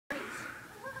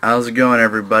How's it going,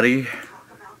 everybody?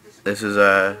 This is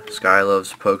Sky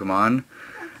Loves Pokemon,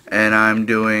 and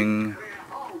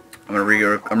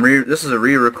this is a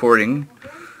re-recording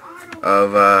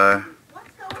of my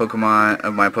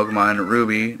Pokemon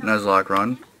Ruby Nuzlocke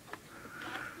run.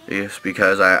 Yes,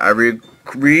 because I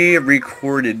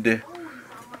re-recorded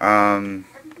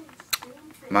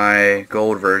my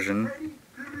gold version,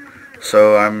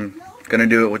 so I'm gonna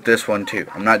do it with this one too.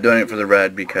 I'm not doing it for the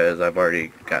red because I've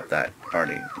already got that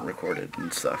already recorded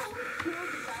and stuff.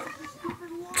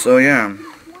 So yeah,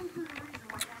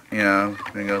 I'm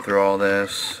gonna go through all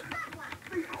this.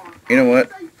 You know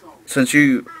what? I'm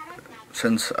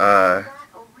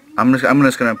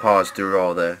just gonna pause through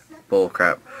all the bull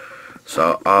crap.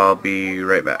 So I'll be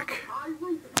right back.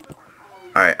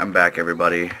 Alright, I'm back,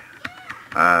 everybody.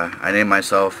 I named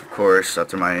myself, of course,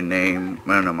 after my name.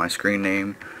 I don't know, my screen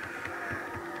name.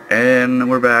 And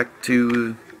we're back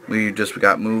to, we just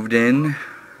got moved in,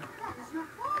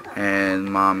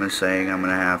 and Mom is saying I'm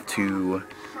gonna have to,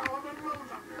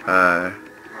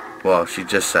 well, she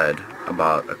just said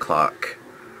about a clock,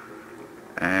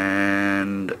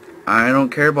 and I don't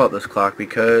care about this clock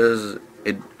because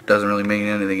it doesn't really mean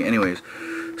anything anyways.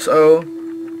 So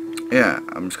yeah,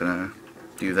 I'm just gonna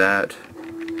do that.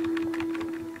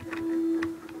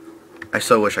 I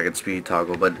still wish I could speed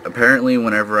toggle, but apparently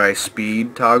whenever I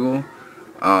speed toggle,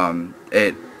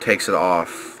 it takes it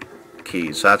off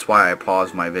keys. So that's why I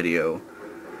paused my video.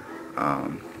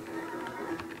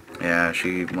 Yeah,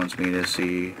 she wants me to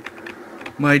see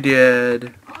my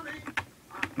dad.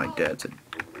 My dad's a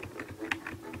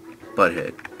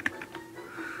butthead.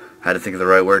 I had to think of the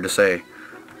right word to say.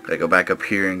 Gotta go back up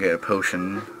here and get a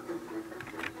potion.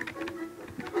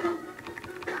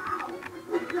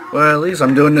 Well, at least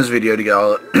I'm doing this video to get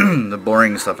all the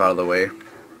boring stuff out of the way.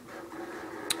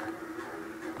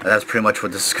 That's pretty much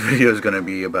what this video is going to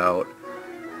be about.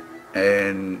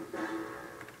 And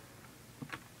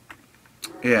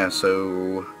yeah,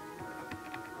 so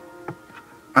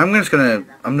I'm just gonna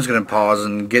pause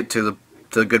and get to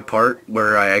the good part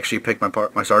where I actually pick my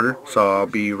starter. So I'll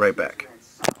be right back.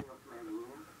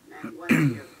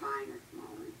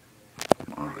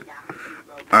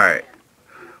 Alright.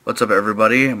 What's up,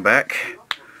 everybody? I'm back.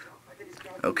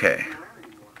 Okay.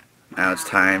 Now it's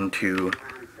time to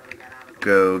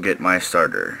go get my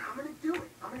starter.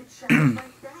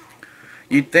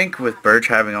 You'd think with Birch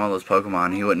having all those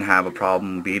Pokemon, he wouldn't have a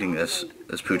problem beating this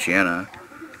Poochyena.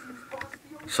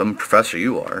 Some professor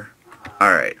you are.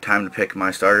 Alright, time to pick my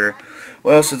starter.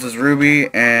 Well, since it's Ruby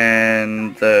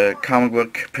and the comic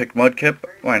book picked Mudkip,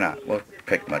 why not? We'll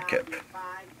pick Mudkip.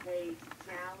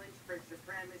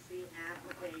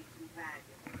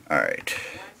 Alright.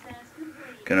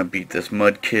 Gonna beat this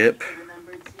Mudkip.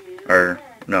 Or,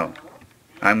 no.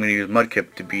 I'm gonna use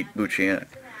Mudkip to beat Poochyena.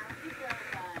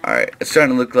 Alright, it's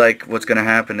starting to look like what's gonna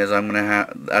happen is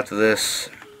after this,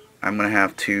 I'm gonna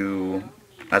have to,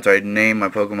 after I name my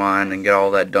Pokemon and get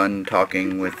all that done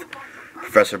talking with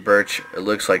Professor Birch, it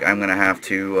looks like I'm gonna have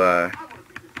to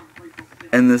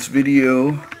end this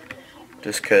video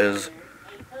just cause,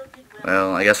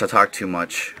 well, I guess I talked too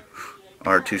much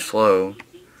or too slow.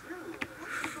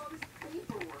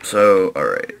 So,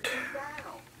 alright.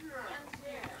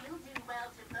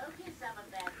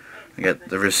 I got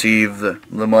to receive the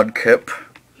Mudkip,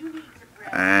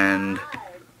 and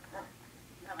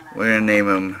we're going to name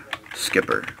him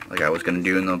Skipper, like I was going to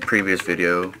do in the previous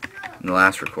video, in the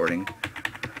last recording.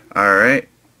 Alright.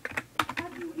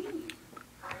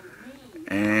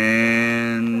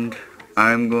 And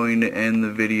I'm going to end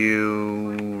the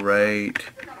video right,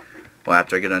 well,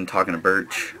 after I get done talking to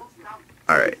Birch.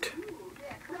 Alright.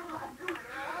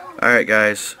 Alright,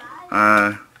 guys.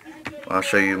 I'll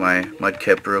show you my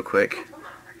Mudkip real quick,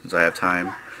 since I have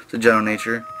time. It's a gentle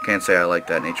nature. Can't say I like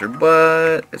that nature,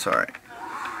 but it's alright.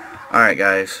 Alright,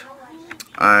 guys.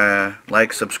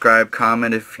 Like, subscribe,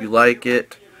 comment if you like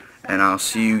it, and I'll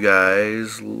see you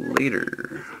guys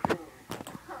later.